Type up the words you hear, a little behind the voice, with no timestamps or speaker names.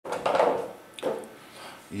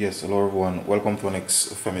Yes, hello everyone, welcome to our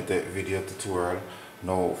next Femite video tutorial.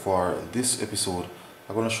 Now for this episode,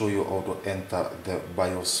 I'm going to show you how to enter the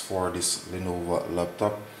BIOS for this Lenovo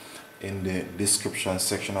laptop. In the description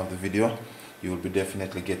section of the video, you will be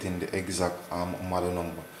definitely getting the exact model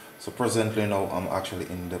number. So presently now I'm actually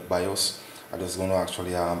in the BIOS. I'm just going to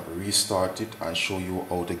actually restart it and show you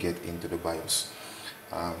how to get into the BIOS.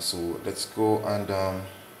 So let's go and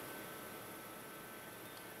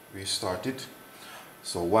restart it.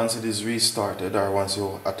 So once it is restarted, or once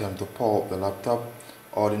you attempt to power up the laptop,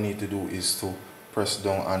 all you need to do is to press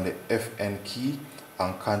down on the FN key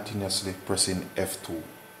and continuously pressing F2.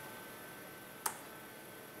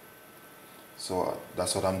 So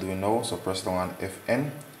that's what I'm doing now. So press down on FN,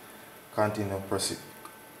 continue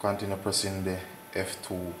pressing the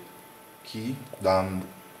F2 key down.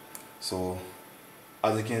 So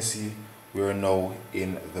as you can see, we are now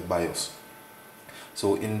in the BIOS.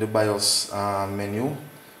 So in the BIOS menu,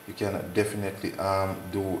 you can definitely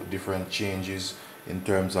do different changes in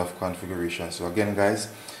terms of configuration. So again guys,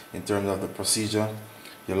 in terms of the procedure,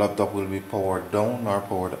 your laptop will be powered down or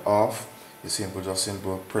powered off. You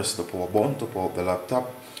simply press the power button to power up the laptop.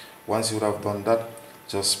 Once you have done that,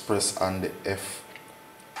 just press on the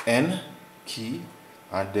FN key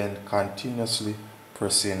and then continuously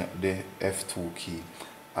pressing the F2 key,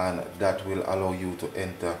 and that will allow you to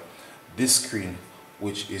enter this screen,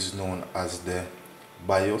 which is known as the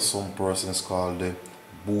BIOS. Some persons call the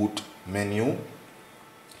boot menu.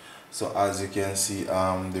 So as you can see,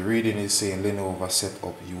 the reading is saying Lenovo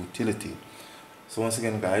Setup Utility. So once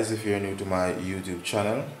again guys, if you're new to my YouTube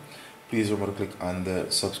channel, please remember to click on the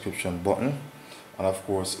subscription button, and of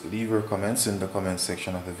course leave your comments in the comment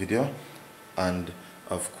section of the video, and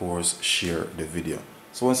of course share the video.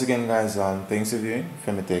 So once again guys, thanks for viewing.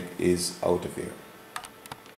 Femitech is out of here.